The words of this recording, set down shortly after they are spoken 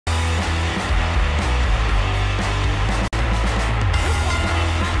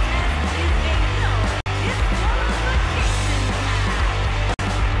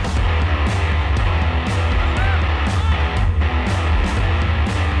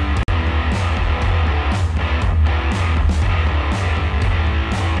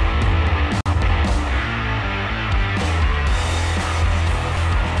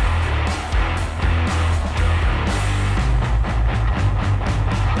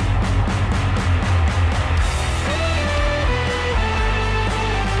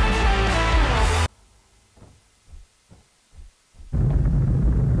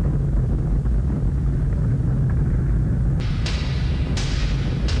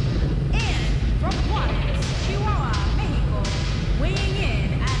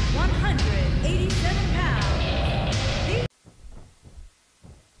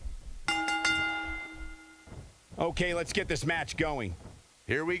Okay, let's get this match going.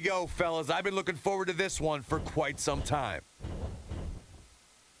 Here we go, fellas. I've been looking forward to this one for quite some time.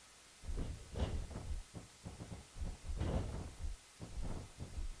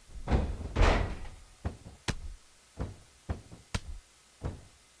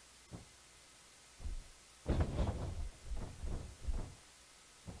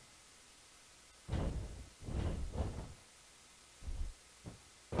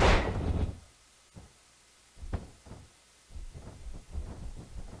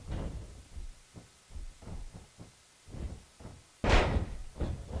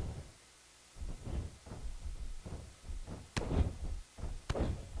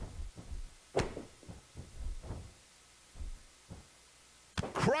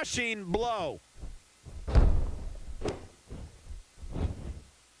 Crushing blow.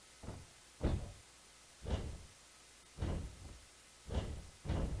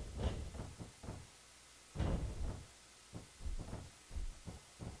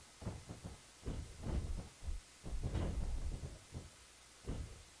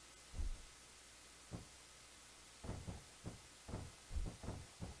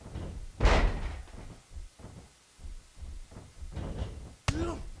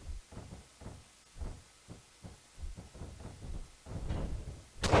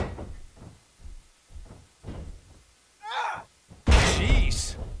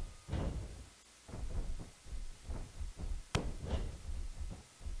 Jeez.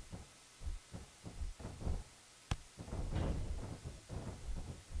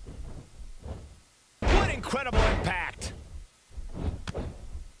 What incredible impact.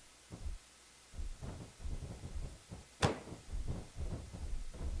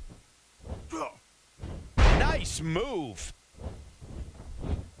 Nice move.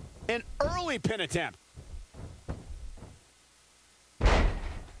 An early pin attempt.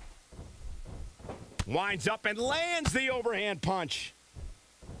 Winds up and lands the overhand punch.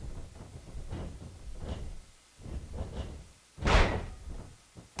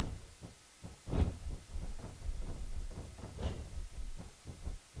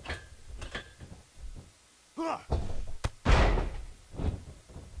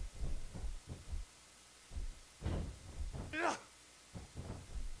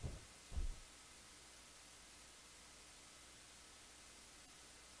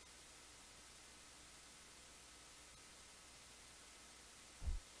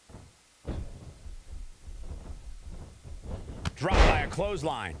 Dropped by a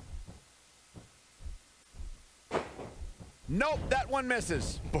clothesline. Nope, that one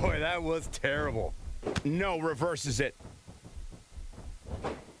misses. Boy, that was terrible. No, reverses it.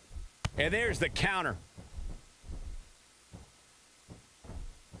 And there's the counter.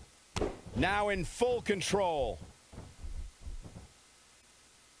 Now in full control.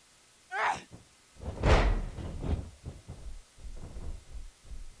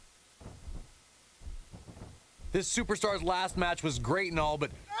 This superstar's last match was great and all,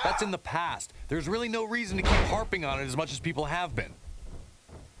 but that's in the past. There's really no reason to keep harping on it as much as people have been.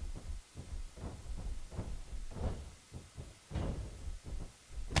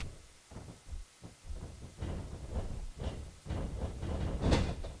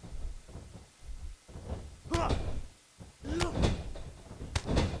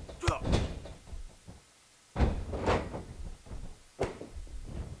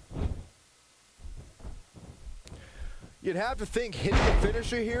 You'd have to think hitting the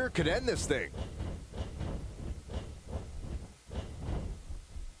finisher here could end this thing.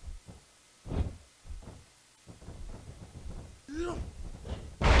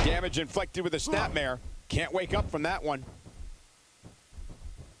 Damage inflicted with a snapmare. Can't wake up from that one.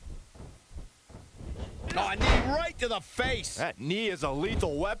 Oh, a knee right to the face. That knee is a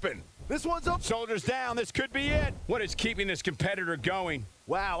lethal weapon. This one's up. Shoulders down. This could be it. What is keeping this competitor going?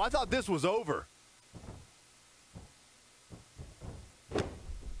 Wow, I thought this was over.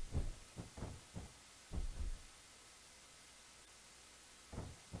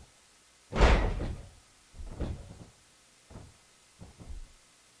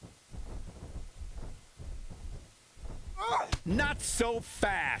 Not so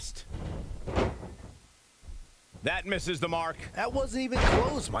fast. That misses the mark. That wasn't even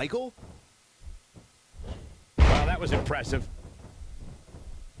close, Michael. Well, that was impressive.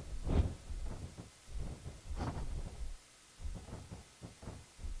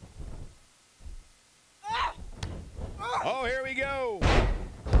 Oh, here we go.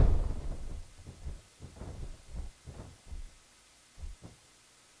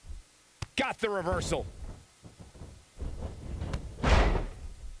 Got the reversal.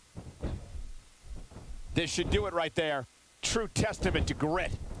 This should do it right there. True testament to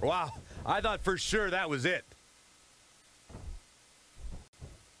grit. Wow, I thought for sure that was it.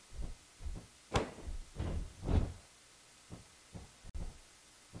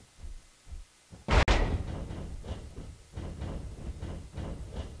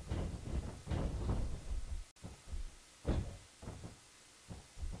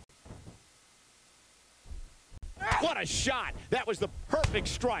 What a shot. That was the perfect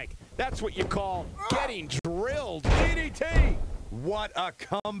strike. That's what you call getting drilled. DDT. What a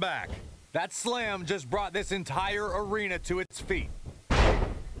comeback. That slam just brought this entire arena to its feet.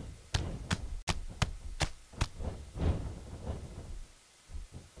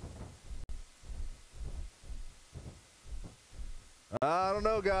 I don't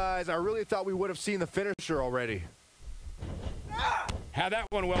know, guys. I really thought we would have seen the finisher already. Had that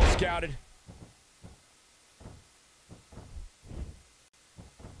one well scouted.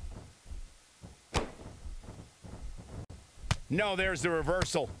 No, there's the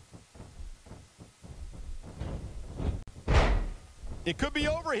reversal. It could be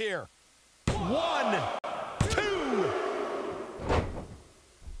over here. 1, 2.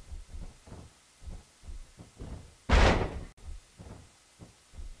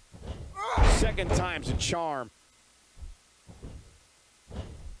 Second time's a charm.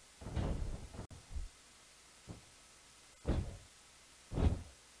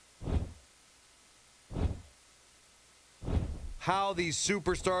 How these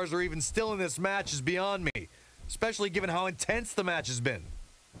superstars are even still in this match is beyond me, especially given how intense the match has been.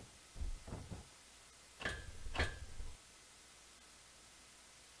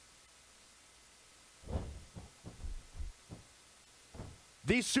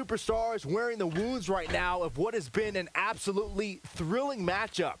 These superstars wearing the wounds right now of what has been an absolutely thrilling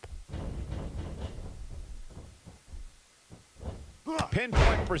matchup.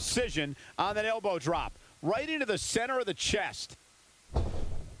 Pinpoint precision on that elbow drop. Right into the center of the chest.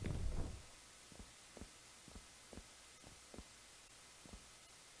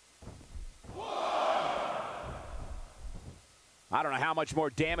 I don't know how much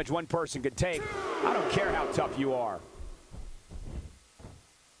more damage one person could take. I don't care how tough you are.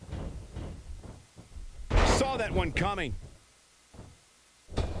 Saw that one coming.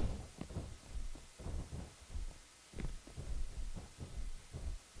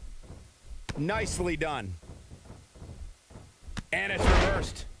 Nicely done. And it's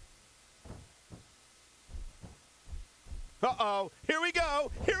reversed. Uh-oh. Here we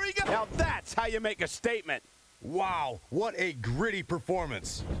go. Here we go. Now that's how you make a statement. Wow, what a gritty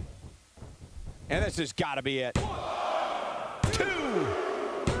performance. And this has got to be it. 2.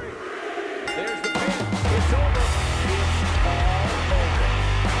 There's the pin. It's over.